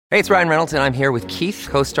Hey, it's Ryan Reynolds, and I'm here with Keith,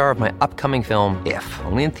 co-star of my upcoming film, If,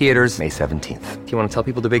 only in theaters May 17th. Do you want to tell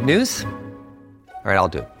people the big news? All right, I'll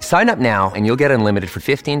do it. Sign up now and you'll get unlimited for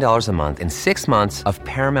 $15 a month and 6 months of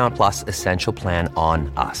Paramount Plus Essential Plan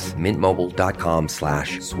on us.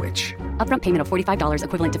 MintMobile.com/switch. Upfront payment of $45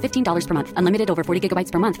 equivalent to $15 per month. Unlimited over 40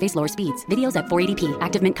 gigabytes per month. Face lower speeds. Videos at 480p.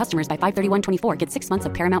 Active Mint customers by 531.24 get 6 months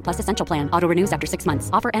of Paramount Plus Essential Plan. Auto renews after 6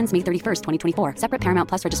 months. Offer ends May 31st, 2024. Separate Paramount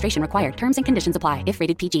Plus registration required. Terms and conditions apply if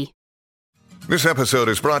rated PG. This episode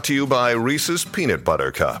is brought to you by Reese's Peanut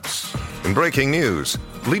Butter Cups. In breaking news,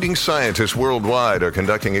 leading scientists worldwide are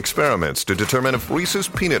conducting experiments to determine if Reese's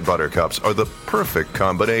Peanut Butter Cups are the perfect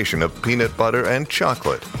combination of peanut butter and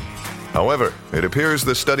chocolate. However, it appears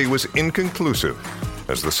the study was inconclusive,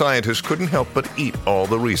 as the scientists couldn't help but eat all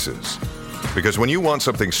the Reese's. Because when you want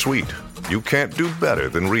something sweet, you can't do better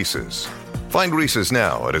than Reese's. Find Reese's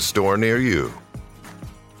now at a store near you.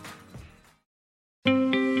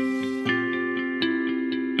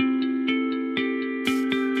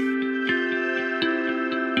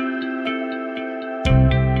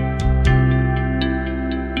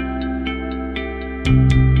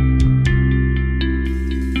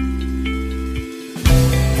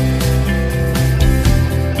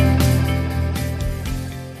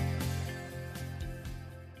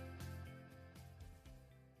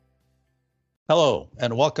 Hello,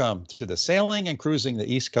 and welcome to the Sailing and Cruising the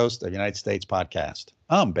East Coast of the United States podcast.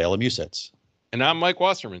 I'm Bela Musitz. And I'm Mike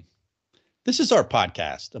Wasserman. This is our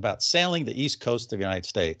podcast about sailing the East Coast of the United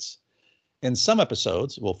States. In some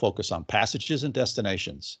episodes, we'll focus on passages and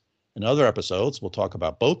destinations. In other episodes, we'll talk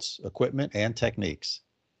about boats, equipment, and techniques.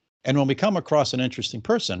 And when we come across an interesting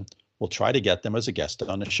person, we'll try to get them as a guest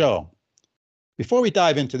on the show. Before we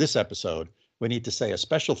dive into this episode, we need to say a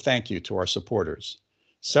special thank you to our supporters.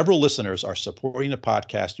 Several listeners are supporting the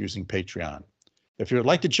podcast using Patreon. If you would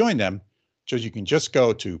like to join them, you can just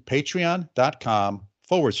go to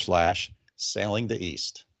patreon.com/sailing the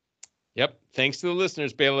East. Yep. Thanks to the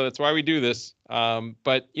listeners, Bela. That's why we do this.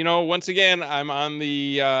 But, once again, I'm on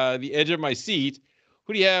the edge of my seat.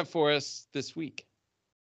 Who do you have for us this week?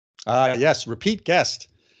 Yes, repeat guest.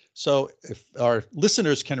 So if our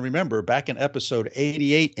listeners can remember, back in episode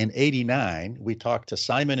 88 and 89, we talked to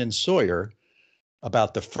Simon and Sawyer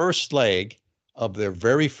about the first leg of their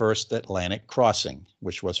very first Atlantic crossing,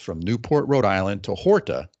 which was from Newport, Rhode Island to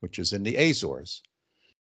Horta, which is in the Azores.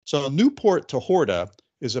 So Newport to Horta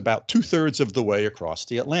is about 2/3 of the way across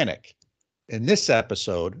the Atlantic. In this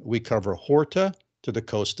episode, we cover Horta to the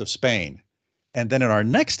coast of Spain. And then in our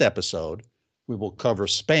next episode, we will cover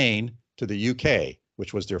Spain to the UK,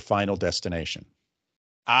 which was their final destination.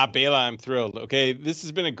 Bela, I'm thrilled. Okay, this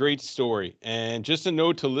has been a great story. And just a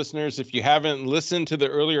note to listeners, if you haven't listened to the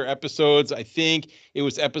earlier episodes, I think it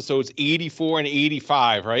was episodes 84 and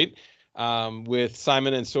 85, right? With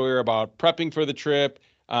Simon and Sawyer about prepping for the trip.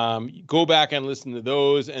 Go back and listen to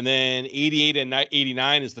those. And then 88 and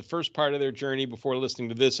 89 is the first part of their journey before listening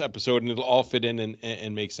to this episode, and it'll all fit in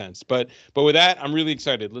and make sense. But with that, I'm really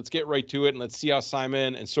excited. Let's get right to it, and let's see how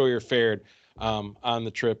Simon and Sawyer fared on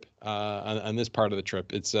the trip, on this part of the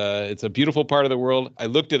trip. It's a beautiful part of the world. I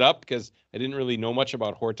looked it up because I didn't really know much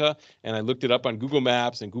about Horta, and I looked it up on Google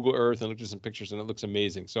Maps and Google Earth and looked at some pictures, and it looks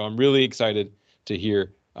amazing. So I'm really excited to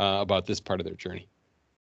hear about this part of their journey.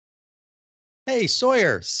 Hey,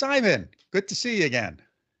 Sawyer, Simon, good to see you again.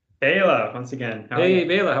 Bela, once again. Hey,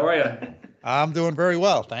 Bela, how are you? I'm doing very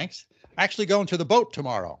well, thanks. Actually going to the boat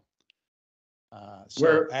tomorrow.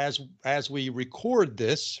 So as we record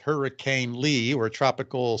this, Hurricane Lee, or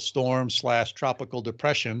Tropical Storm / Tropical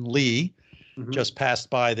Depression Lee, just passed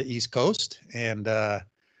by the East Coast, and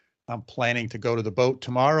I'm planning to go to the boat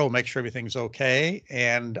tomorrow, make sure everything's okay,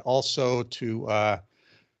 and also to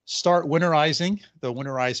start winterizing, the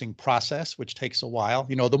winterizing process, which takes a while.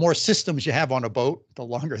 The more systems you have on a boat, the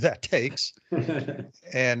longer that takes,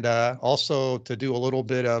 and also to do a little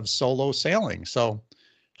bit of solo sailing. So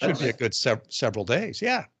should be a good several days.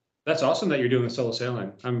 Yeah. That's awesome that you're doing solo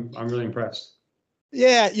sailing. I'm really impressed.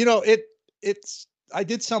 Yeah. It's I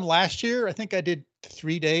did some last year. I think I did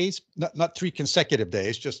 3 days, not 3 consecutive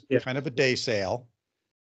days, just kind of a day sail.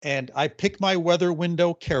 And I pick my weather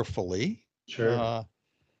window carefully. Sure.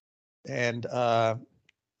 I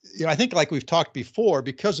think like we've talked before,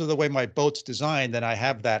 because of the way my boat's designed, then I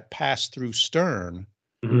have that pass through stern.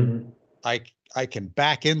 Mm-hmm. I can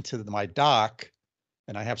back into my dock,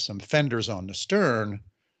 and I have some fenders on the stern.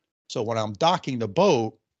 So when I'm docking the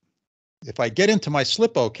boat, if I get into my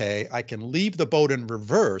slip okay, I can leave the boat in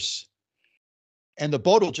reverse, and the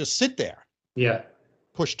boat will just sit there. Yeah.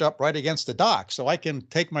 Pushed up right against the dock. So I can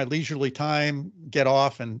take my leisurely time, get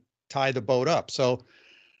off, and tie the boat up. So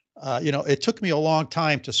It took me a long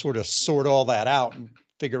time to sort of sort all that out and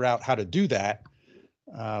figure out how to do that.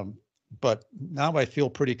 But now I feel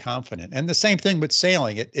pretty confident. And the same thing with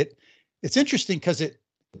sailing. It's interesting because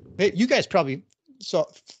you guys probably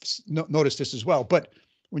noticed this as well. But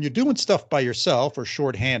when you're doing stuff by yourself or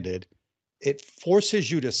shorthanded, it forces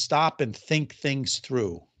you to stop and think things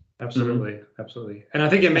through. Absolutely, absolutely. And I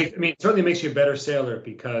think it certainly makes you a better sailor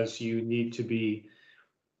because you need to be,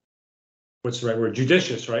 what's the right word,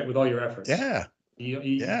 judicious, right, with all your efforts. Yeah.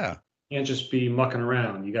 You can't just be mucking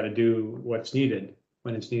around. You got to do what's needed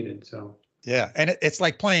when it's needed. So yeah, and it's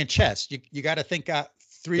like playing chess. You got to think out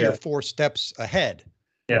 3 or 4 steps ahead.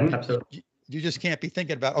 Yeah, absolutely. You just can't be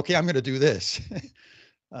thinking about, okay, I'm going to do this.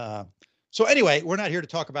 So anyway, we're not here to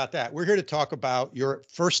talk about that. We're here to talk about your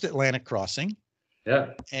first Atlantic crossing.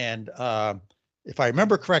 Yeah. And if I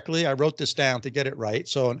remember correctly, I wrote this down to get it right.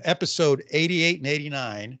 So in episode 88 and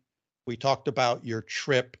 89, we talked about your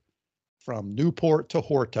trip from Newport to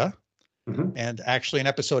Horta. Mm-hmm. And actually in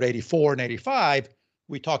episode 84 and 85,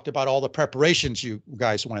 we talked about all the preparations you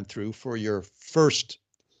guys went through for your first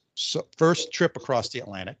trip across the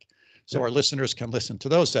Atlantic. So our listeners can listen to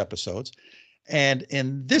those episodes. And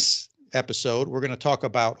in this episode, we're going to talk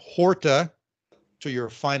about Horta to your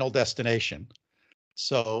final destination.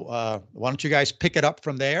 So why don't you guys pick it up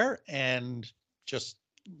from there, and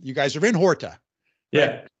you guys are in Horta.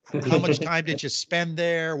 Yeah. How much time did you spend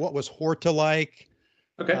there? What was Horta like?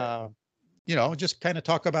 Okay. Just kind of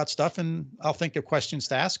talk about stuff, and I'll think of questions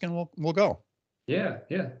to ask, and we'll go. Yeah.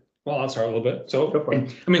 Well, I'll start a little bit. So,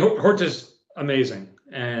 Horta's amazing.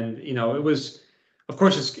 And, it was, of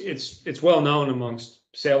course, it's well known amongst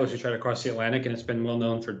sailors who try to cross the Atlantic, and it's been well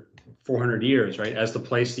known for 400 years, right? As the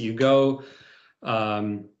place that you go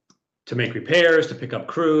to make repairs, to pick up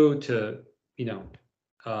crew, to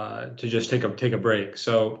just take a break.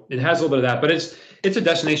 So it has a little bit of that, but it's a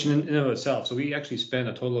destination in and of itself. So we actually spent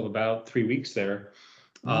a total of about 3 weeks there.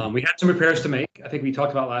 We had some repairs to make. I think we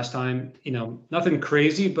talked about last time, nothing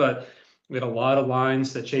crazy, but we had a lot of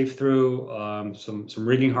lines that chafed through, some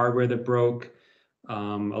rigging hardware that broke,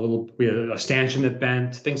 we had a stanchion that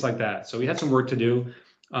bent, things like that. So we had some work to do.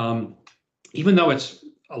 Even though it's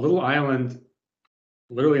a little island,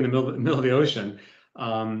 literally in the middle of the ocean,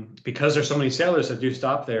 because there's so many sailors that do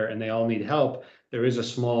stop there and they all need help, there is a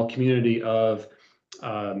small community of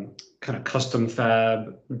kind of custom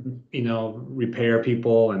fab, repair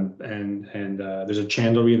people, and there's a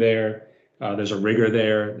chandlery there. There's a rigger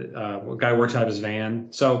there. A guy works out of his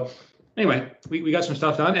van. So anyway, we got some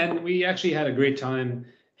stuff done, and we actually had a great time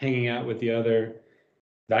hanging out with the other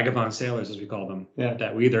vagabond sailors, as we call them. Yeah.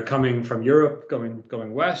 That we either coming from Europe,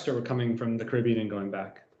 going west, or we're coming from the Caribbean and going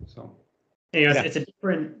back. So it's a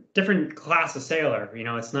different class of sailor.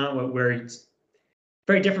 It's not it's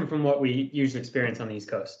very different from what we usually experience on the East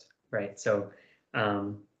Coast, right? So,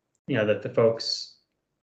 the folks,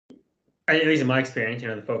 at least in my experience,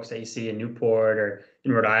 the folks that you see in Newport or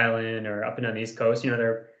in Rhode Island or up and down the East Coast,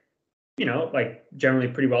 they're, like generally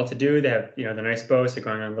pretty well to do. They have, the nice boats. They're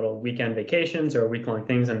going on little weekend vacations or week-long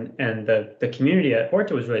things. And the community at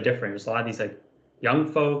Horta was really different. There's a lot of these like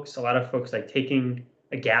young folks, a lot of folks like taking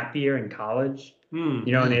a gap year in college, and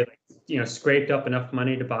they, scraped up enough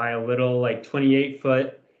money to buy a little like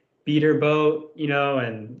 28-foot beater boat,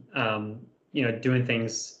 and, doing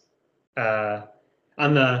things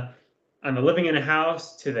on the living in a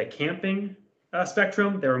house to the camping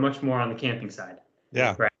spectrum. They were much more on the camping side.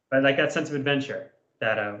 Yeah. Right. But like that sense of adventure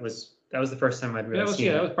that was the first time I'd really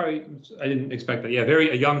seen. That was probably, I didn't expect that. Yeah,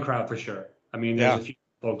 a young crowd for sure. I mean, there's a few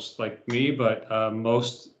folks like me, but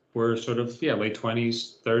most were sort of, late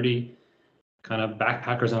 20s, 30, kind of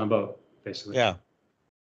backpackers on a boat, basically. Yeah.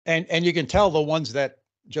 And you can tell the ones that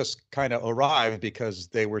just kind of arrived because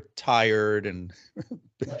they were tired and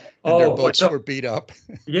their boats were beat up.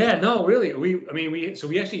 Yeah, no, really.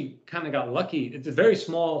 We actually kind of got lucky. It's a very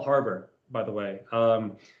small harbor, by the way.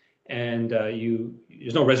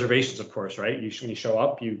 There's no reservations, of course, right? When you show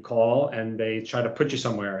up, you call and they try to put you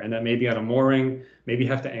somewhere, and that may be on a mooring, maybe you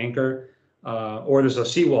have to anchor, or there's a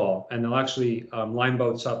seawall, and they'll actually line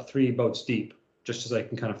boats up 3 boats deep, just so they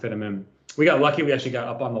can kind of fit them in. We got lucky. We actually got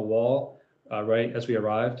up on the wall right as we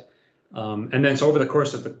arrived, and then so over the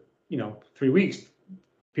course of the 3 weeks,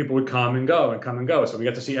 people would come and go. So we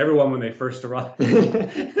got to see everyone when they first arrived.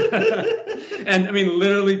 And I mean,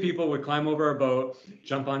 literally, people would climb over our boat,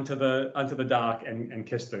 jump onto the dock, and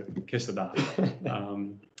kiss the dock.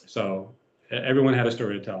 So everyone had a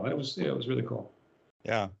story to tell. It was really cool.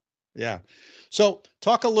 Yeah. So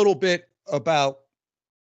talk a little bit about,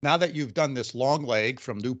 now that you've done this long leg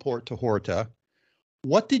from Newport to Horta,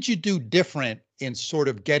 what did you do different in sort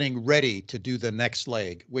of getting ready to do the next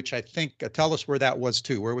leg, which I think, tell us where that was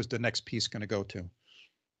too. Where was the next piece going to go to?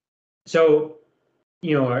 So,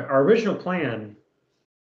 our original plan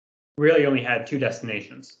really only had two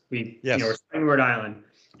destinations. We're starting Rhode Island,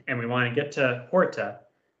 and we want to get to Horta,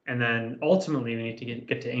 and then ultimately we need to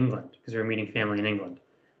get to England because we're meeting family in England.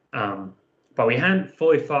 But we hadn't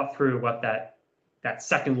fully thought through what that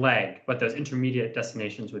second leg, what those intermediate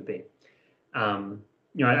destinations would be.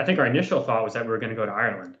 I think our initial thought was that we were going to go to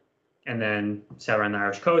Ireland and then sail around the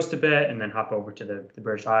Irish coast a bit and then hop over to the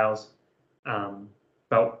British Isles.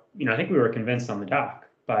 But I think we were convinced on the dock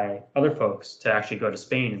by other folks to actually go to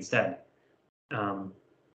Spain instead.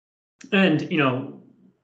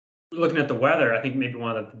 Looking at the weather, I think maybe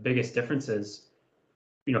one of the biggest differences,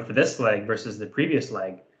 for this leg versus the previous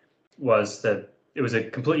leg was that it was a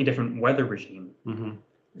completely different weather regime. Mm-hmm.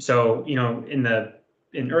 So,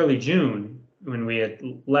 in early June, when we had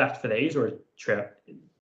left for the Azores trip,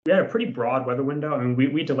 we had a pretty broad weather window. I mean,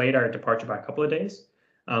 we delayed our departure by a couple of days,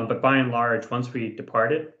 but by and large, once we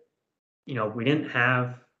departed, we didn't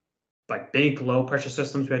have like big low pressure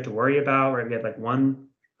systems we had to worry about, right? We had one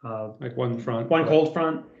cold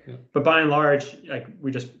front, yeah. But by and large, like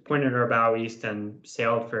we just pointed our bow east and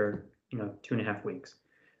sailed for 2.5 weeks.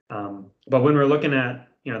 But when we're looking at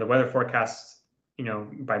the weather forecasts,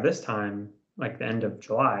 by this time, like the end of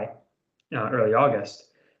July, early August,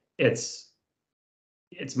 it's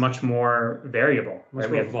much more variable, much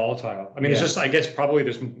more volatile. I mean, it's just, I guess probably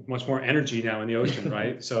there's much more energy now in the ocean,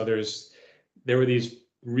 right? So there were these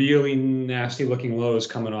really nasty looking lows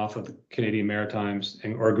coming off of the Canadian Maritimes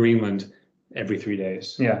or Greenland every 3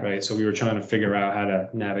 days. Yeah. Right. So we were trying to figure out how to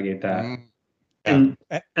navigate that. Mm-hmm. And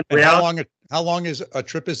how long is a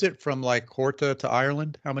trip? Is it from like Horta to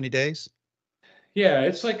Ireland? How many days? Yeah,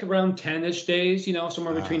 it's like around 10-ish days,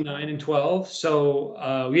 somewhere between 9 and 12.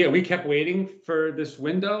 So we kept waiting for this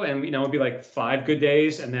window, and it'd be like 5 good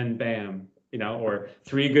days and then bam, or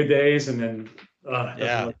 3 good days and then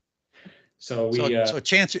So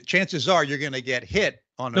chances are you're going to get hit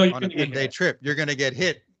on a 10-day trip. You're going to get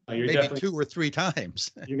hit maybe 2 or 3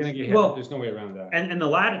 times. You're going to get hit. Well, there's no way around that. And the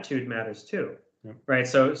latitude matters too, right?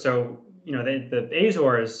 So the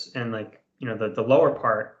Azores and the lower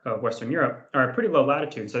part of Western Europe are a pretty low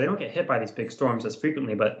latitude, so they don't get hit by these big storms as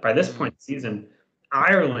frequently. But by this point in the season,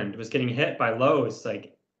 Ireland was getting hit by lows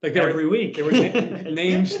like every week. They were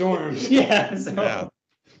named storms. Yeah.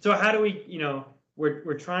 So how do we?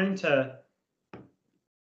 We're trying to.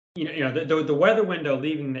 The weather window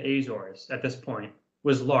leaving the Azores at this point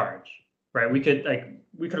was large, right? We could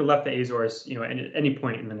have left the Azores, at any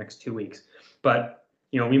point in the next 2 weeks, but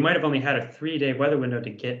we might have only had a 3-day weather window to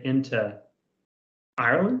get into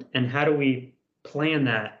Ireland. And how do we plan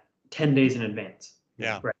that 10 days in advance?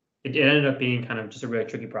 Yeah, right. It ended up being kind of just a really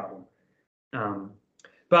tricky problem.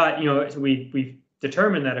 But we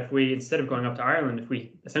determined that if we, instead of going up to Ireland, if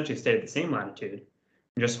we essentially stayed at the same latitude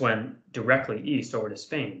and just went directly east over to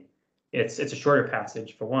Spain, it's a shorter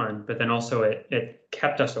passage for one, but then also it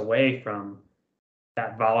kept us away from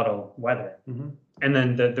that volatile weather. Mm-hmm. And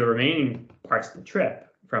then the remaining parts of the trip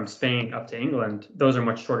from Spain up to England, those are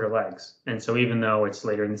much shorter legs. And so even though it's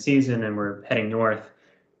later in the season and we're heading north,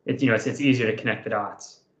 it's easier to connect the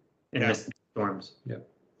dots and miss the storms. Yeah.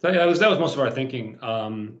 So that was most of our thinking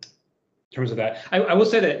in terms of that. I will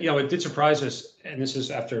say that, it did surprise us, and this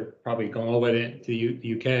is after probably going all the way to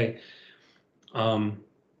the UK,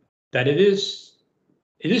 that it is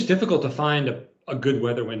difficult to find a good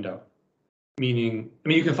weather window. Meaning,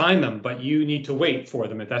 you can find them, but you need to wait for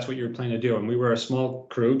them if that's what you're planning to do. And we were a small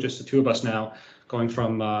crew, just the 2 of us now, going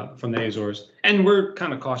from the Azores, and we're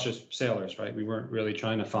kind of cautious sailors, right? We weren't really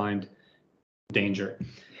trying to find danger.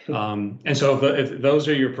 And so if those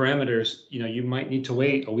are your parameters, you might need to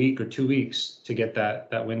wait a week or 2 weeks to get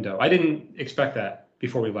that window. I didn't expect that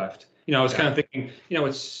before we left. I was kind of thinking,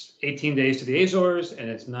 it's 18 days to the Azores and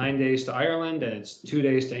it's 9 days to Ireland and it's 2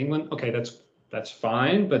 days to England. Okay, that's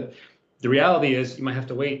fine. But the reality is you might have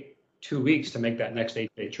to wait 2 weeks to make that next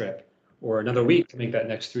 8-day trip, or another week to make that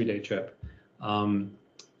next 3-day trip.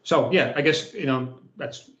 So yeah, I guess,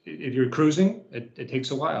 that's, if you're cruising, it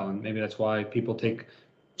takes a while, and maybe that's why people take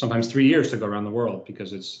sometimes 3 years to go around the world,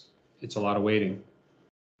 because it's a lot of waiting.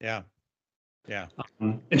 Yeah. Yeah.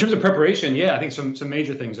 In terms of preparation, I think some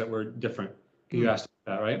major things that were different. You asked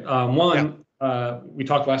about that, right? We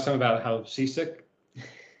talked last time about how seasick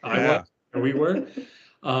I was, or we were.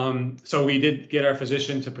 So we did get our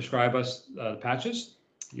physician to prescribe us patches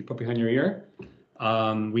you put behind your ear.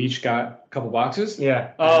 We each got a couple boxes.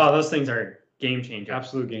 Yeah. Oh, those things are game changer.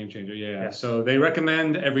 Absolute game changer. Yeah. So they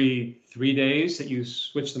recommend every 3 days that you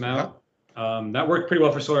switch them out. That worked pretty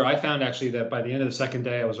well for Sawyer. I found actually that by the end of the second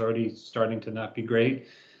day, I was already starting to not be great.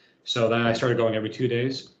 So then I started going every 2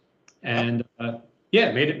 days, and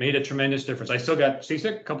made a tremendous difference. I still got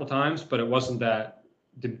seasick a couple times, but it wasn't that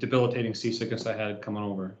debilitating seasickness I had coming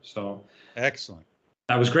over. So excellent.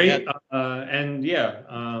 That was great.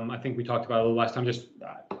 I think we talked about it a little last time. Just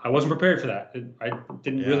I wasn't prepared for that. I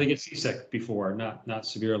didn't really get seasick before, not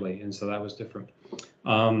severely, and so that was different.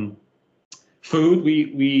 Food,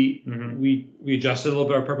 we adjusted a little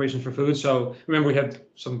bit our preparation for food. So remember, we had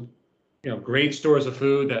some great stores of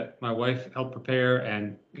food that my wife helped prepare,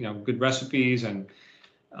 and good recipes and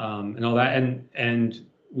all that. And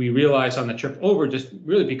we realized on the trip over, just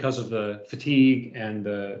really because of the fatigue and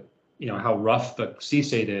the how rough the sea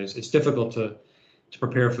state is, it's difficult to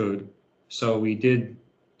prepare food. So we did,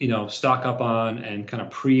 stock up on and kind of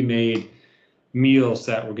pre-made meals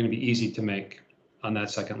that were going to be easy to make on that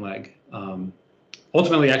second leg.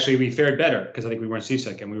 Ultimately, actually, we fared better because I think we weren't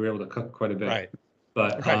seasick and we were able to cook quite a bit. Right.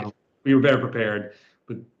 But we were better prepared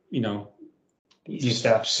with, easy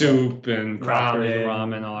stuff, soup and crackers and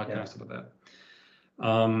ramen, all that kind of stuff like that.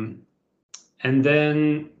 And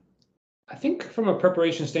then I think from a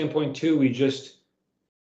preparation standpoint too, we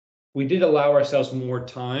did allow ourselves more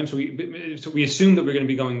time. So we assumed that we're going to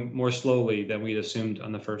be going more slowly than we'd assumed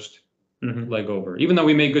on the first leg over. Even though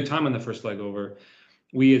we made good time on the first leg over,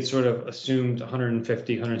 we had sort of assumed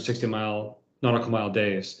 150, 160 nautical mile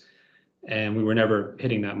days, and we were never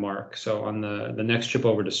hitting that mark. So on the next trip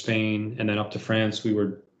over to Spain and then up to France, we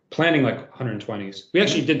were planning like 120s. We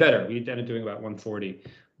actually did better. We ended up doing about 140,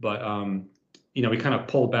 but we kind of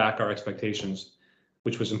pulled back our expectations,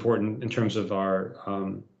 which was important in terms of our,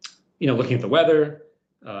 looking at the weather,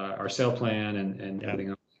 our sail plan, and everything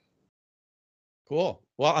else. Cool.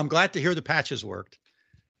 Well, I'm glad to hear the patches worked.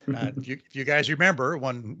 If you guys remember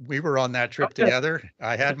when we were on that trip together,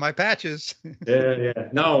 I had my patches. Yeah.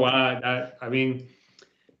 No, I mean,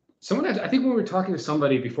 I think when we were talking to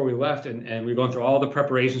somebody before we left, and we were going through all the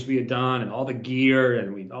preparations we had done and all the gear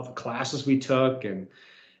and all the classes we took and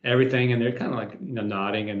everything, and they're kind of like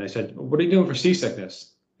nodding, and they said, "What are you doing for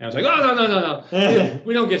seasickness?" And I was like, "Oh, no.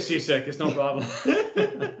 We don't get seasick. It's no problem."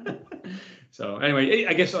 So anyway,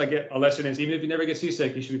 I guess a lesson is, even if you never get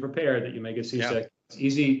seasick, you should be prepared that you may get seasick. Yeah. It's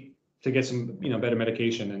easy to get some better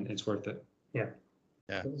medication, and it's worth it. Yeah.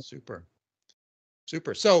 Super.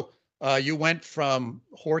 So you went from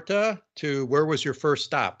Horta to, where was your first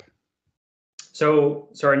stop? So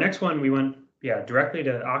our next one, we went directly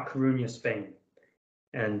to A Coruña, Spain.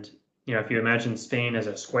 And if you imagine Spain as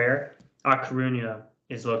a square, A Coruña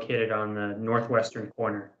is located on the northwestern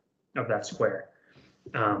corner of that square.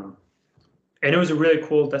 And it was a really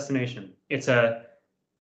cool destination. It's a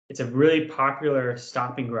really popular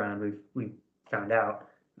stopping ground, we found out,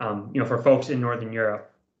 for folks in Northern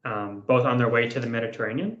Europe, both on their way to the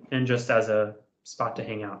Mediterranean and just as a spot to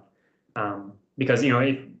hang out. Because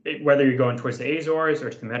whether you're going towards the Azores or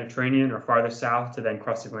to the Mediterranean or farther south to then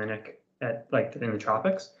cross the Atlantic in the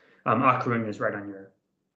tropics, A Coruña is right on your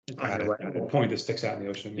way. The point that sticks out in the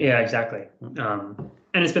ocean. Yeah, exactly.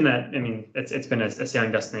 And it's been it's been a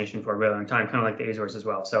sailing destination for a really long time, kind of like the Azores as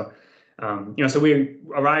well. So, so we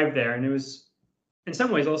arrived there, and it was in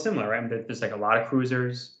some ways all similar, right? There's like a lot of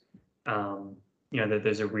cruisers. That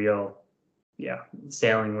there's a real,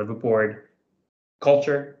 sailing liveaboard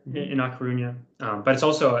culture in A Coruña, but it's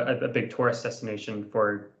also a big tourist destination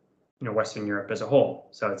for Western Europe as a whole.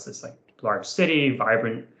 So it's this like large city,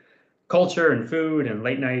 vibrant culture and food and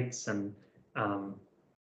late nights, and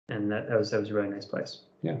that was a really nice place.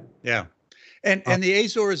 Yeah. And the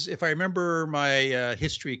Azores, if I remember my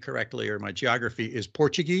history correctly or my geography, is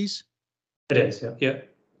Portuguese. It is. Yeah.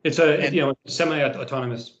 It's a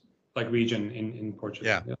semi-autonomous region in Portugal.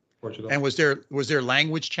 Yeah. Portugal. And was there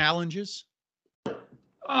language challenges?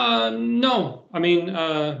 No. I mean,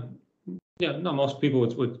 no. Most people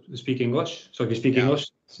would speak English. So if you speak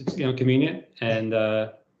English, it's convenient. And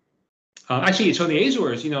actually, so in the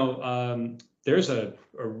Azores, there's a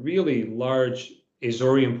really large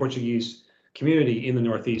Azorean Portuguese community in the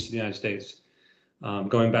northeast of the United States,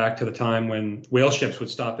 going back to the time when whale ships would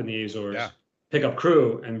stop in the Azores, pick up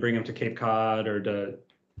crew and bring them to Cape Cod or to,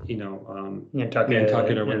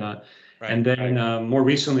 Nantucket or whatnot. Right. And then more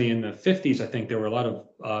recently in the 50s, I think there were a lot of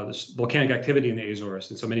volcanic activity in the Azores.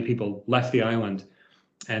 And so many people left the island.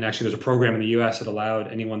 And actually, there's a program in the U.S. that allowed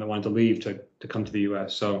anyone that wanted to leave to come to the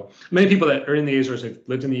U.S. So many people that are in the Azores, they've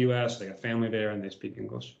lived in the U.S., they got family there, and they speak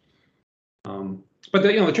English. But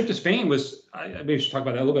the trip to Spain was, maybe we should talk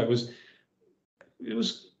about that a little bit. It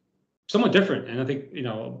was somewhat different, and I think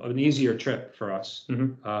an easier trip for us.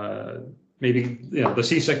 Maybe the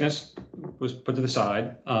seasickness was put to the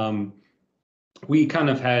side. we kind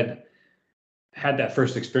of had that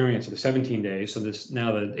first experience of the 17 days. So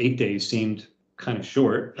now the 8 days seemed kind of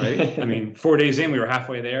short, right? I mean, 4 days in, we were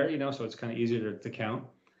halfway there, so it's kind of easier to count.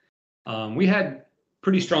 We had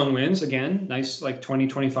pretty strong winds again, nice like 20,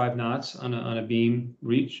 25 knots on a beam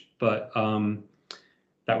reach, but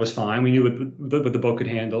that was fine. We knew what the boat could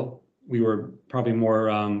handle. We were probably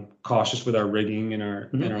more cautious with our rigging and our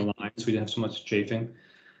lines. We didn't have so much chafing.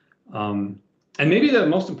 And maybe the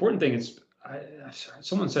most important thing is,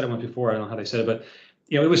 someone said it once before, I don't know how they said it, but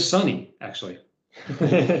it was sunny actually.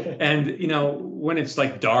 And when it's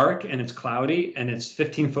like dark and it's cloudy and it's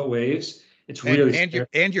 15-foot waves, it's really and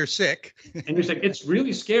you're sick. And you're sick. It's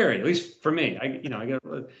really scary, at least for me. I get,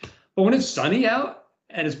 but when it's sunny out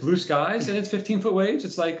and it's blue skies and it's 15-foot waves,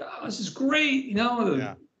 it's like, oh, this is great.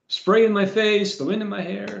 The spray in my face, the wind in my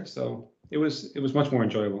hair. So it was much more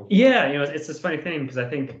enjoyable. Yeah, it's this funny thing because I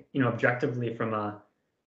think objectively from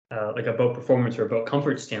like a boat performance or a boat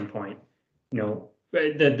comfort standpoint,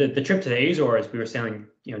 the trip to the Azores, we were sailing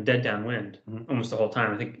dead downwind almost the whole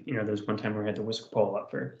time. I think there was one time where we had the whisk pole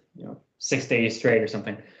up for 6 days straight or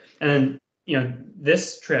something, and then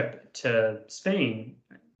this trip to Spain,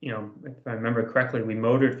 if I remember correctly, we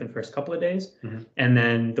motored for the first couple of days, and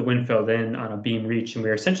then the wind filled in on a beam reach, and we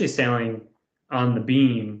were essentially sailing on the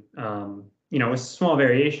beam, with small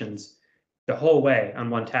variations the whole way on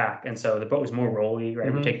one tack, and so the boat was more rolly,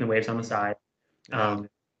 right? We're taking the waves on the side,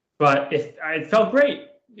 but it felt great.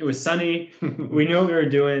 It was sunny. We knew what we were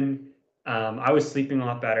doing. I was sleeping a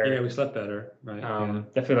lot better. Yeah, we slept better, right?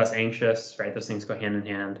 Definitely less anxious, right? Those things go hand in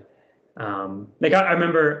hand. I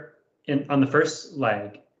remember on the first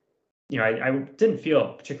leg, I didn't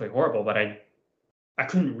feel particularly horrible, but I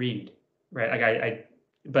couldn't read, right?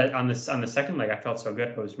 But on the second leg, I felt so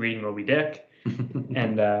good. I was reading Moby Dick,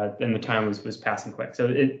 and then the time was passing quick. So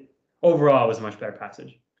it overall was a much better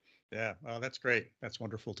passage. Yeah, well, that's great. That's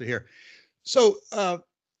wonderful to hear. So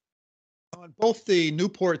on both the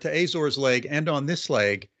Newport to Azores leg and on this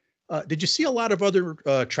leg, did you see a lot of other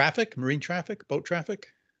traffic, marine traffic, boat traffic?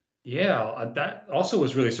 Yeah, that also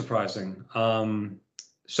was really surprising.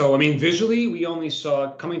 So, I mean, visually, we only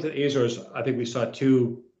saw, coming to the Azores, I think we saw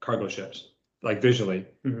 2 cargo ships, like visually,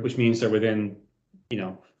 which means they're within,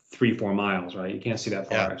 3-4 miles, right? You can't see that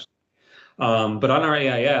far, actually. But on our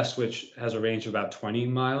AIS, which has a range of about 20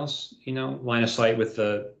 miles, line of sight with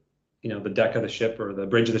the deck of the ship, or the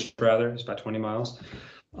bridge of the ship rather, is about 20 miles.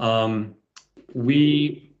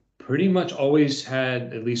 We pretty much always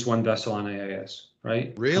had at least one vessel on AIS,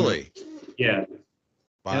 right? Really? Yeah.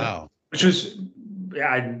 Wow. Yeah. Which was,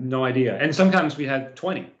 I had no idea. And sometimes we had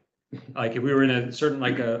 20. Like if we were in a certain,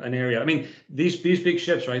 like an area. I mean, these big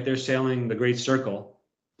ships, right? They're sailing the Great Circle.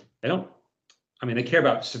 They care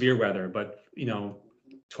about severe weather, but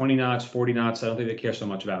 20 knots, 40 knots, I don't think they care so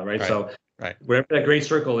much about, right? So wherever that Great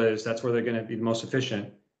Circle is, that's where they're going to be the most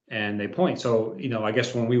efficient, and they point. So, I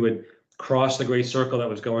guess when we would cross the Great Circle that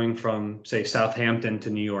was going from, say, Southampton to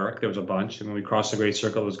New York, there was a bunch. And when we crossed the Great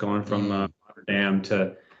Circle, it was going from Rotterdam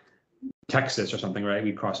to Texas or something, right?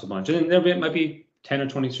 We'd cross a bunch. And there might be 10 or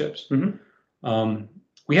 20 ships.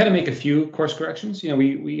 We had to make a few course corrections.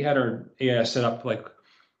 We had our AIS set up like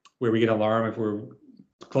where we get an alarm if we're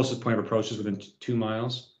closest point of approach is within 2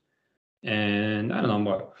 miles. And I don't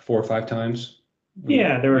know, 4 or 5 times. We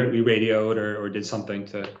radioed or did something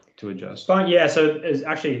to adjust. But yeah, so this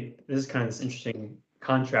is kind of this interesting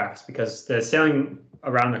contrast, because the sailing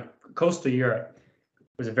around the coast of Europe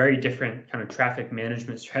was a very different kind of traffic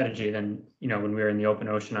management strategy than, when we were in the open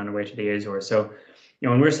ocean on our way to the Azores. So,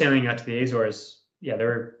 when we were sailing out to the Azores, there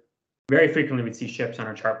were very frequently we'd see ships on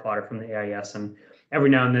our chart plotter from the AIS, and every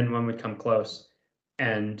now and then one would come close,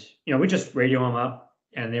 and we just radio them up,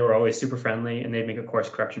 and they were always super friendly, and they'd make a course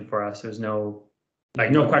correction for us. There was no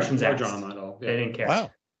questions asked. No drama at all. Yeah. They didn't care.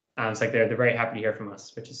 Wow. It's like they're very happy to hear from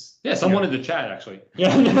us, which is some wanted to chat actually.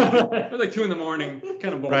 Yeah. It was like 2 a.m,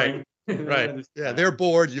 kind of boring. Right. Yeah, they're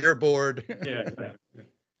bored. You're bored. Yeah.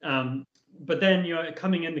 But then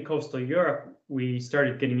coming into coastal Europe, we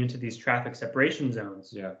started getting into these traffic separation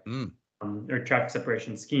zones. Yeah. Or traffic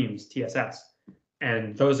separation schemes, TSS.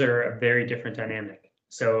 And those are a very different dynamic.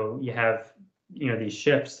 So you have, these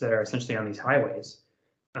ships that are essentially on these highways,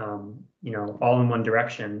 all in one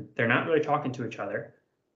direction. They're not really talking to each other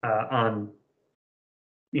on,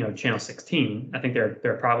 channel 16. I think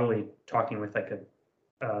they're probably talking with like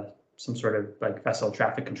some sort of like vessel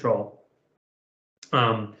traffic control.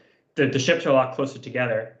 The ships are a lot closer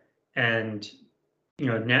together, and,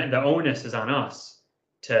 the onus is on us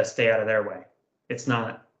to stay out of their way. It's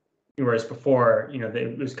not. Whereas before,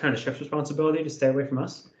 it was kind of the ship's responsibility to stay away from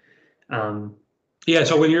us.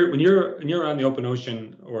 So when you're on the open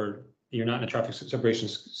ocean, or you're not in a traffic separation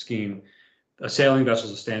scheme. A sailing vessel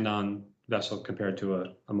is a stand-on vessel compared to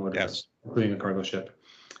a motor vessel, including a cargo ship,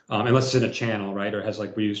 unless it's in a channel, right, or has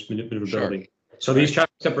like reduced maneuverability. Sure. So these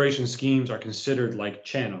traffic separation schemes are considered like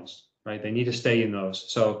channels, right? They need to stay in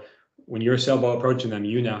those. So when you're a sailboat approaching them,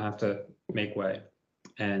 you now have to make way,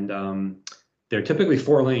 and they're typically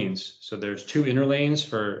 4 lanes. So there's 2 inner lanes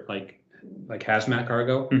for like hazmat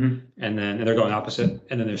cargo, and they're going opposite,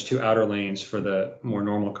 and then there's 2 outer lanes for the more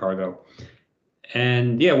normal cargo.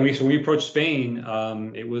 And yeah, when we approached Spain,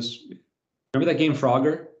 it was, remember that game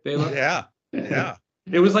Frogger, Bela? Yeah.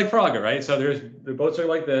 It was like Frogger, right? So the boats are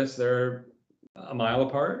like this. They're a mile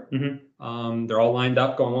apart. They're all lined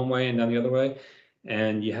up, going one way and down the other way,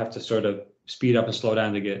 and you have to sort of speed up and slow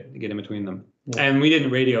down to get in between them. Yeah. And we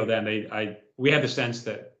didn't radio them. We had the sense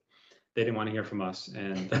that they didn't want to hear from us,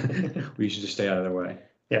 and we should just stay out of their way.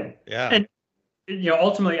 Yeah. Yeah. And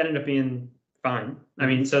ultimately ended up being fine. I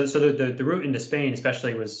mean, so the route into Spain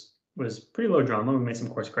especially was pretty low drama. We made some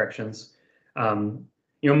course corrections.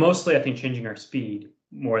 Mostly I think changing our speed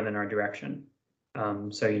more than our direction.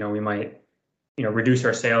 So we might reduce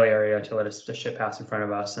our sail area to let the ship pass in front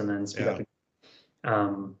of us and then speed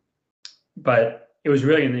up. But it was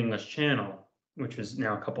really in the English Channel, which was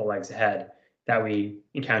now a couple legs ahead, that we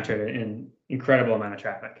encountered an incredible amount of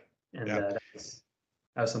traffic, and that was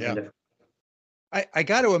something different. I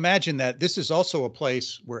got to imagine that this is also a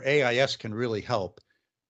place where AIS can really help,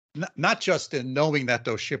 not just in knowing that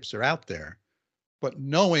those ships are out there, but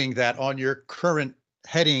knowing that on your current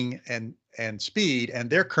heading and speed and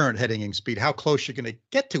their current heading and speed, how close you're going to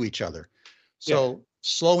get to each other. So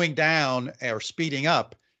slowing down or speeding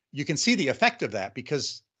up, you can see the effect of that,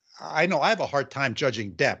 because I know I have a hard time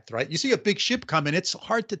judging depth, right? You see a big ship coming, it's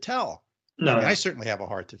hard to tell. No, I certainly have a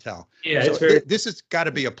hard to tell. Yeah, so this has got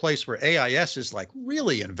to be a place where AIS is like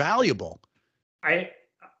really invaluable. I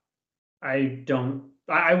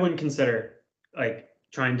wouldn't consider like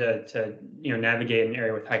trying to navigate an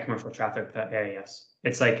area with high commercial traffic without AIS.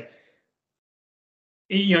 It's like,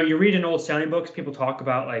 you read in old sailing books, people talk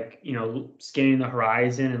about like, scanning the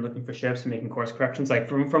horizon and looking for ships and making course corrections. Like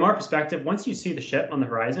from our perspective, once you see the ship on the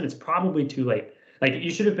horizon, it's probably too late. Like you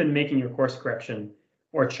should have been making your course correction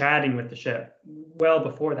or chatting with the ship well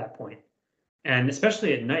before that point. And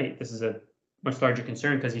especially at night, this is a much larger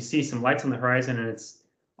concern because you see some lights on the horizon and it's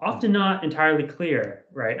often not entirely clear,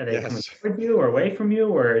 right? Are they coming toward you or away from you,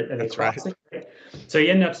 or are they crossing? Right. So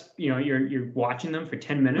you end up, you're watching them for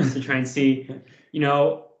 10 minutes to try and see,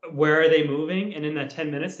 where are they moving? And in that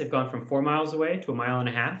 10 minutes, they've gone from 4 miles away to 1.5 miles.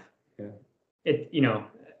 Yeah.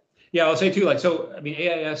 Yeah, I'll say too, like, so, I mean,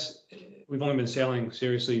 AIS, we've only been sailing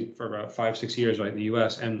seriously for about 5-6 years, right, in the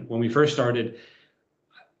US. And when we first started,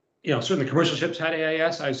 certainly commercial ships had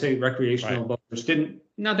AIS. I'd say recreational boaters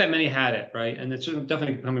not that many had it, right? And it's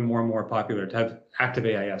definitely becoming more and more popular to have active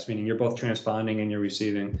AIS, meaning you're both transponding and you're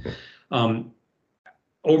receiving.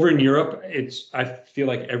 Over in Europe, I feel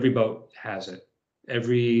like every boat has it.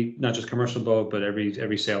 Not just commercial boat, but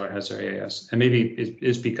every sailor has their AIS. And maybe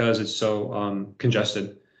it's because it's so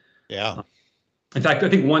congested. Yeah. In fact, I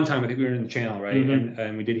think one time, we were in the channel, right?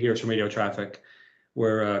 And we did hear some radio traffic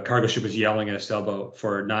where a cargo ship was yelling at a sailboat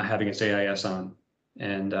for not having its AIS on.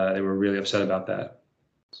 And they were really upset about that.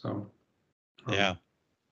 So. Yeah.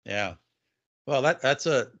 Well, I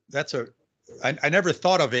never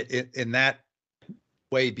thought of it in that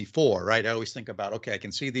way before, right? I always think about, okay, I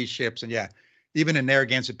can see these ships, and even in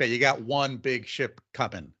Narragansett Bay, you got one big ship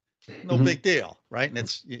coming, no big deal, right? And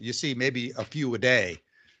it's, you see maybe a few a day,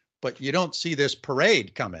 but you don't see this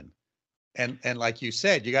parade coming. And like you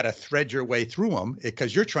said, you got to thread your way through them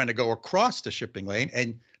because you're trying to go across the shipping lane,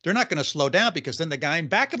 and they're not going to slow down because then the guy in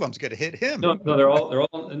back of them's going to hit him. No, they're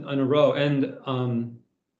all in a row. And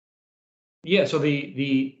so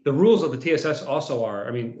the rules of the TSS also are,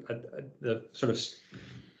 I mean, the sort of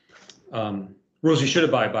rules you should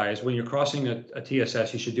abide by is when you're crossing a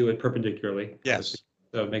TSS, you should do it perpendicularly. Yes.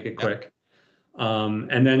 So make it quick.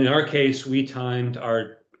 And then in our case, we timed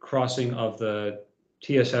our crossing of the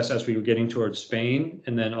TSS as we were getting towards Spain,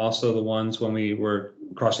 and then also the ones when we were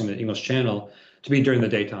crossing the English Channel to be during the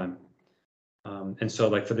daytime. And so,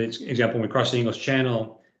 like for the example, when we crossed the English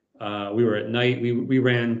Channel, we were at night. We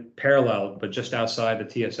ran parallel, but just outside the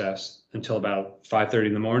TSS until about 5:30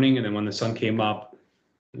 in the morning, and then when the sun came up,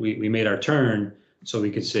 we made our turn so we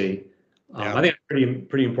could see. I think it's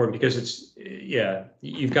pretty important because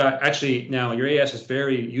you've got actually now your AIS is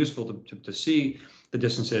very useful to see the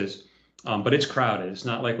distances. But it's crowded. It's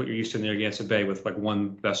not like what you're used to in the Narragansett Bay with like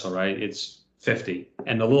one vessel, right? It's 50.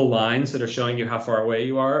 And the little lines that are showing you how far away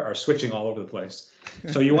you are switching all over the place.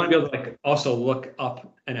 So you want to be able to like also look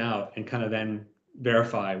up and out and kind of then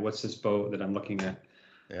verify what's this boat that I'm looking at.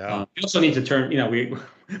 Yeah. You also need to turn,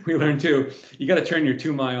 we learned too, you got to turn your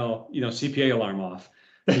 2 mile, CPA alarm off.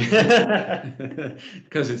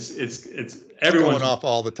 Because it's everyone's going off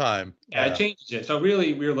all the time. Yeah, it changes it. So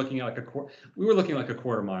really, we were looking at like a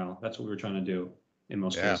quarter mile. That's what we were trying to do in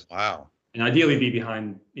most cases. Wow. And ideally be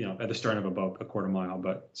behind, at the stern of a boat, a quarter mile.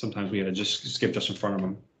 But sometimes we had to just skip just in front of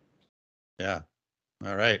them. Yeah.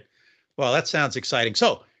 All right. Well, that sounds exciting.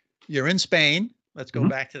 So you're in Spain. Let's go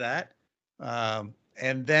back to that.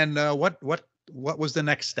 And then what was the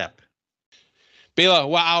next step? Bela,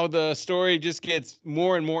 wow, the story just gets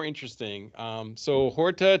more and more interesting. So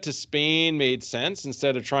Horta to Spain made sense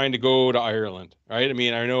instead of trying to go to Ireland, right? I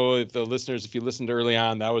mean, I know if the listeners, if you listened early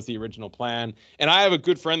on, that was the original plan. And I have a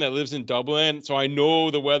good friend that lives in Dublin, so I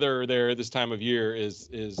know the weather there this time of year is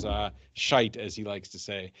shite, as he likes to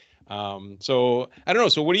say. So I don't know.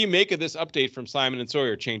 So what do you make of this update from Simon and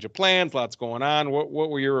Sawyer? Change of plans, lots going on. What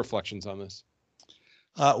were your reflections on this?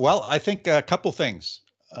 Well, I think a couple things.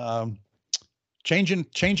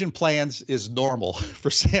 Changing plans is normal for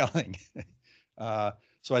sailing.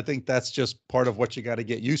 So I think that's just part of what you got to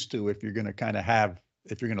get used to if you're going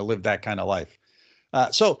to live that kind of life.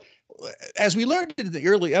 So as we learned in the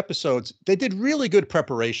early episodes, they did really good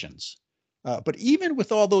preparations. But even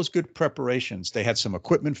with all those good preparations, they had some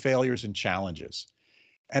equipment failures and challenges.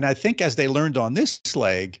 And I think as they learned on this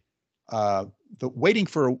leg, the waiting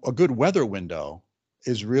for a good weather window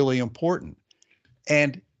is really important.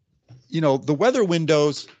 And the weather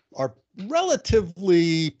windows are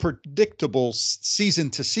relatively predictable season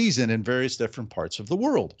to season in various different parts of the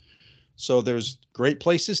world. So there's great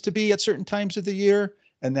places to be at certain times of the year,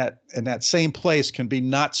 and that same place can be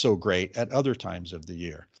not so great at other times of the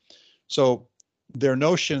year. So their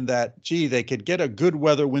notion that, they could get a good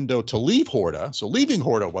weather window to leave Horta. So leaving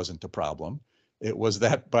Horta wasn't the problem. It was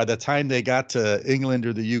that by the time they got to England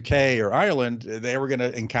or the UK or Ireland, they were going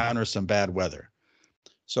to encounter some bad weather.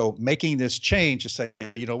 So making this change to say,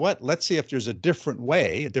 you know what, let's see if there's a different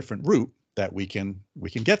way, a different route that we can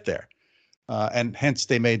get there. And hence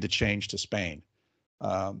they made the change to Spain.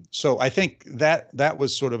 So I think that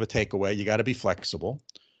was sort of a takeaway. You got to be flexible.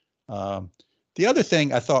 The other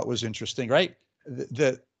thing I thought was interesting, right?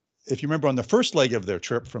 If you remember on the first leg of their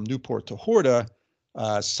trip from Newport to Horta,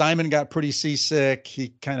 Simon got pretty seasick.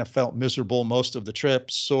 He kind of felt miserable most of the trip.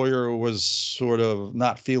 Sawyer was sort of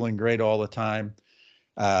not feeling great all the time.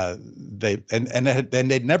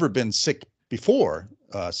 They'd never been sick before,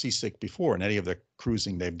 seasick before in any of the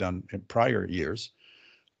cruising they've done in prior years.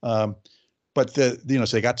 But so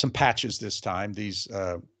they got some patches this time. These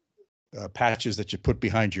patches that you put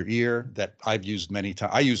behind your ear that I've used many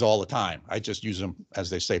times. I use all the time. I just use them, as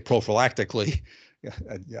they say, prophylactically.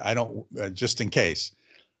 I don't, just in case.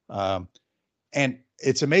 And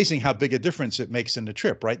it's amazing how big a difference it makes in the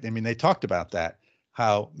trip, right? I mean, they talked about that,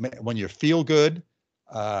 how when you feel good,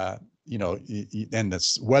 and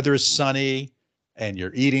the weather is sunny and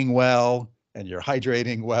you're eating well and you're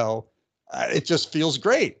hydrating well, it just feels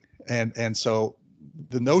great. And so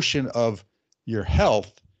the notion of your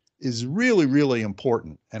health is really, really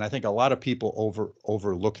important. And I think a lot of people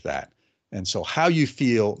overlook that. And so how you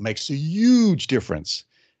feel makes a huge difference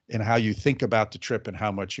in how you think about the trip and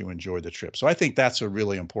how much you enjoy the trip. So I think that's a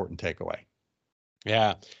really important takeaway.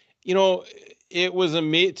 Yeah. It was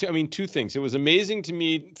amazing. I mean, two things. It was amazing to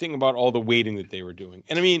me thinking about all the waiting that they were doing.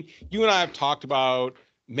 And I mean, you and I have talked about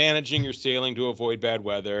managing your sailing to avoid bad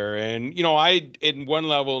weather. And, I, in one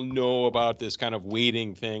level, know about this kind of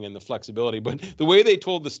waiting thing and the flexibility. But the way they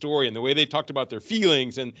told the story and the way they talked about their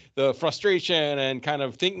feelings and the frustration and kind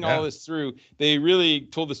of thinking all this through, they really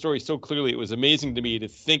told the story so clearly. It was amazing to me to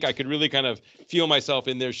think I could really kind of feel myself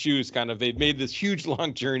in their shoes. Kind of, they've made this huge,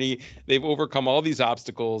 long journey. They've overcome all these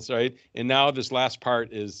obstacles, right? And now this last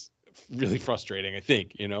part is really frustrating, I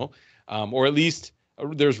think, or at least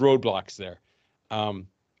there's roadblocks there.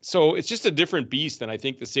 So it's just a different beast than I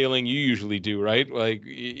think the sailing you usually do, right? Like,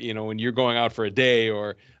 when you're going out for a day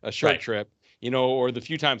or a short trip, or the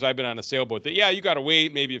few times I've been on a sailboat that, you got to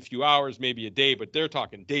wait maybe a few hours, maybe a day, but they're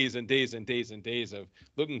talking days and days and days and days of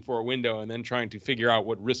looking for a window and then trying to figure out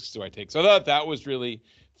what risks do I take. So I thought that was really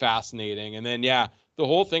fascinating. And then, the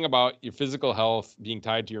whole thing about your physical health being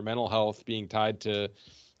tied to your mental health, being tied to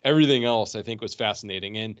everything else, I think was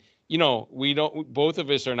fascinating. And both of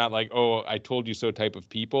us are not like, oh, I told you so type of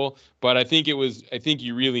people, but I think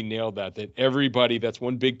you really nailed that everybody, that's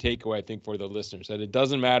one big takeaway, I think, for the listeners, that it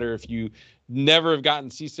doesn't matter if you never have gotten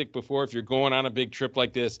seasick before, if you're going on a big trip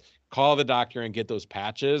like this, call the doctor and get those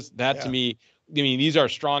patches. That to me, these are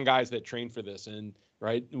strong guys that train for this and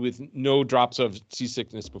right with no drops of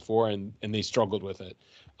seasickness before, and they struggled with it.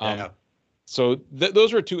 So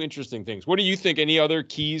those are two interesting things. What do you think? Any other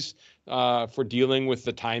keys for dealing with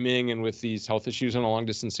the timing and with these health issues on a long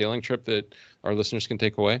distance sailing trip that our listeners can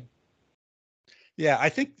take away? Yeah, I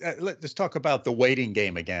think let's talk about the waiting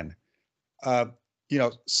game again.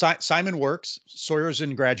 Simon works, Sawyer's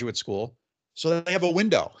in graduate school, so they have a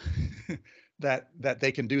window that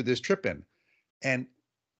they can do this trip in, and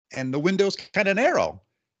the window's kind of narrow,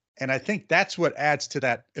 and I think that's what adds to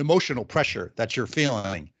that emotional pressure that you're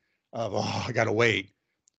feeling of, oh, I got to wait.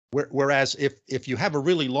 Whereas if you have a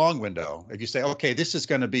really long window, if you say, okay, this is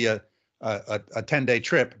going to be a 10-day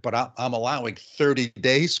trip, but I'm allowing 30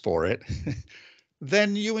 days for it,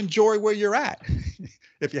 then you enjoy where you're at.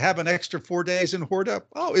 If you have an extra 4 days in Horta,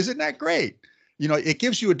 oh, isn't that great? It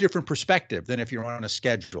gives you a different perspective than if you're on a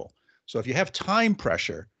schedule. So if you have time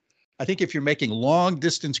pressure, I think if you're making long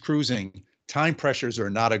distance cruising, time pressures are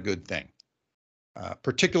not a good thing.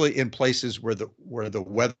 Particularly in places where the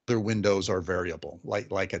weather windows are variable,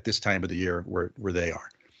 like at this time of the year where they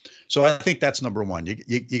are. So I think that's number one.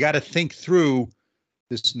 You got to think through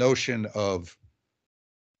this notion of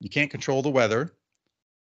you can't control the weather,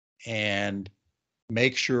 and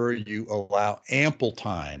make sure you allow ample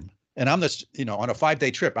time. And on a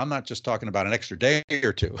 5-day trip, I'm not just talking about an extra day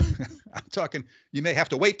or two. I'm talking you may have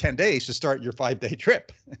to wait 10 days to start your 5-day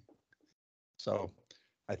trip. So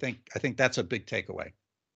I think that's a big takeaway.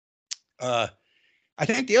 I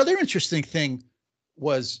think the other interesting thing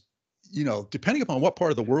was, depending upon what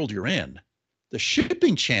part of the world you're in, the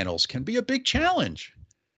shipping channels can be a big challenge.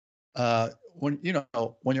 When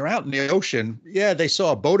you're out in the ocean, yeah, they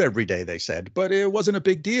saw a boat every day, they said, but it wasn't a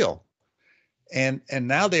big deal. And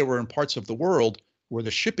now they were in parts of the world where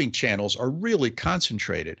the shipping channels are really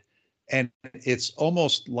concentrated, and it's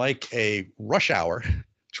almost like a rush hour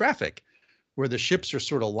traffic, where the ships are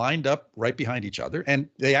sort of lined up right behind each other. And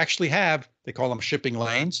they actually they call them shipping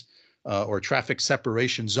lanes or traffic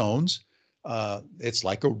separation zones. It's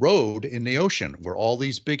like a road in the ocean where all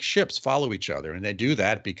these big ships follow each other. And they do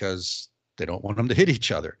that because they don't want them to hit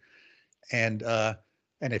each other. And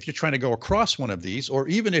if you're trying to go across one of these, or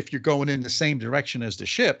even if you're going in the same direction as the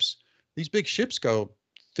ships, these big ships go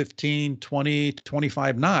 15, 20,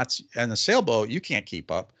 25 knots, and the sailboat, you can't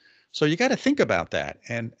keep up. So you got to think about that.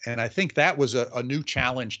 And I think that was a new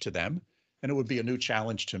challenge to them. And it would be a new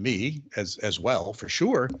challenge to me as well, for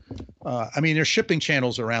sure. There's shipping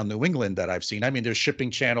channels around New England that I've seen. There's shipping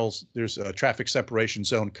channels. There's a traffic separation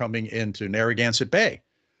zone coming into Narragansett Bay,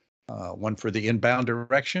 one for the inbound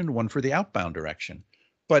direction, one for the outbound direction.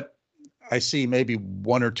 But I see maybe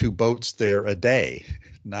 1 or 2 boats there a day,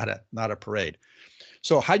 not a parade.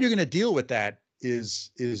 So how you're going to deal with that is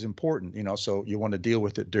important, so you want to deal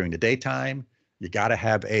with it during the daytime. You got to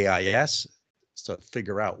have AIS to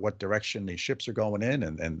figure out what direction these ships are going in,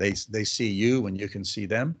 and they see you and you can see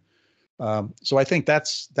them. So I think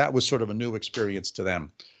that was sort of a new experience to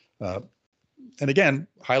them. And again,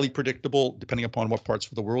 highly predictable depending upon what parts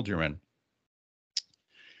of the world you're in.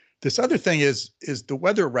 This other thing is the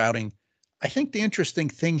weather routing. I think the interesting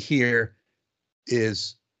thing here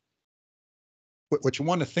is what you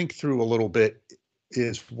want to think through a little bit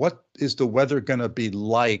is, what is the weather going to be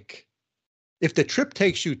like if the trip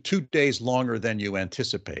takes you 2 days longer than you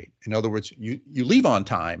anticipate? In other words, you leave on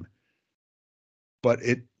time, but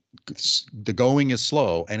the going is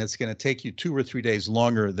slow and it's going to take you 2 or 3 days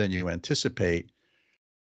longer than you anticipate.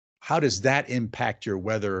 How does that impact your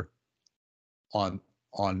weather on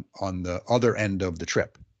the other end of the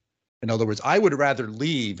trip? In other words, I would rather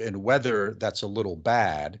leave in weather that's a little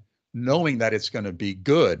bad, knowing that it's going to be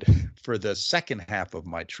good for the second half of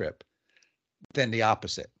my trip, than the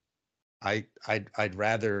opposite. I'd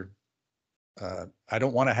rather, I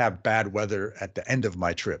don't want to have bad weather at the end of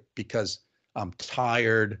my trip because I'm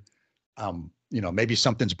tired. Maybe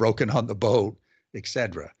something's broken on the boat,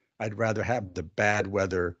 etc. I'd rather have the bad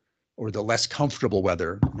weather, or the less comfortable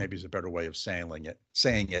weather, maybe is a better way of saying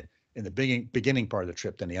it, in the beginning part of the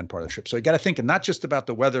trip than the end part of the trip. So you got to think not just about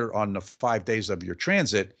the weather on the 5 days of your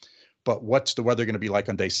transit, but what's the weather going to be like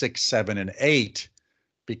on day 6, 7, and 8?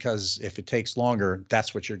 Because if it takes longer,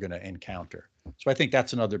 that's what you're going to encounter. So I think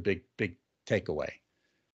that's another big takeaway.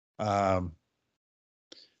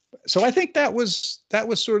 So I think that was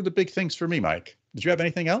sort of the big things for me, Mike. Did you have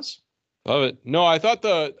anything else? Love it. No, I thought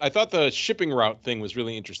the shipping route thing was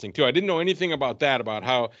really interesting too. I didn't know anything about that, about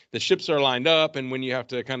how the ships are lined up and when you have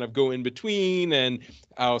to kind of go in between, and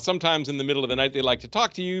how sometimes in the middle of the night they like to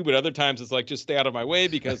talk to you, but other times it's like, just stay out of my way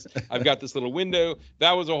because I've got this little window.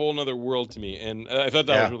 That was a whole nother world to me, and I thought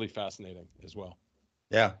that was really fascinating as well.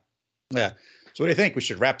 Yeah. So what do you think? We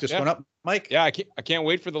should wrap this one up, Mike? Yeah, I can't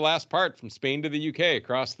wait for the last part from Spain to the UK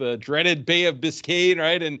across the dreaded Bay of Biscay,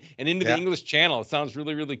 right? And into the English Channel. It sounds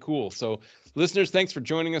really, really cool. So listeners, thanks for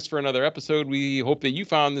joining us for another episode. We hope that you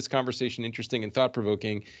found this conversation interesting and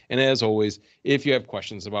thought-provoking. And as always, if you have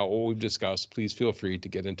questions about what we've discussed, please feel free to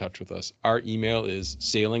get in touch with us. Our email is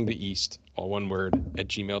sailingtheeast, all one word,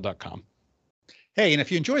 @gmail.com. Hey, and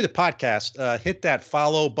if you enjoy the podcast, hit that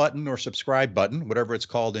follow button or subscribe button, whatever it's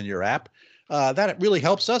called in your app. That really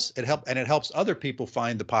helps us. It helps other people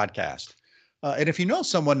find the podcast. And if you know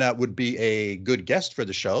someone that would be a good guest for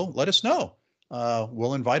the show, let us know.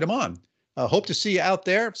 We'll invite them on. Hope to see you out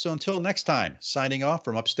there. So until next time, signing off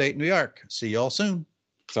from upstate New York. See you all soon.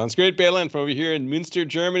 Sounds great, Balin. From over here in Münster,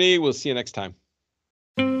 Germany. We'll see you next time.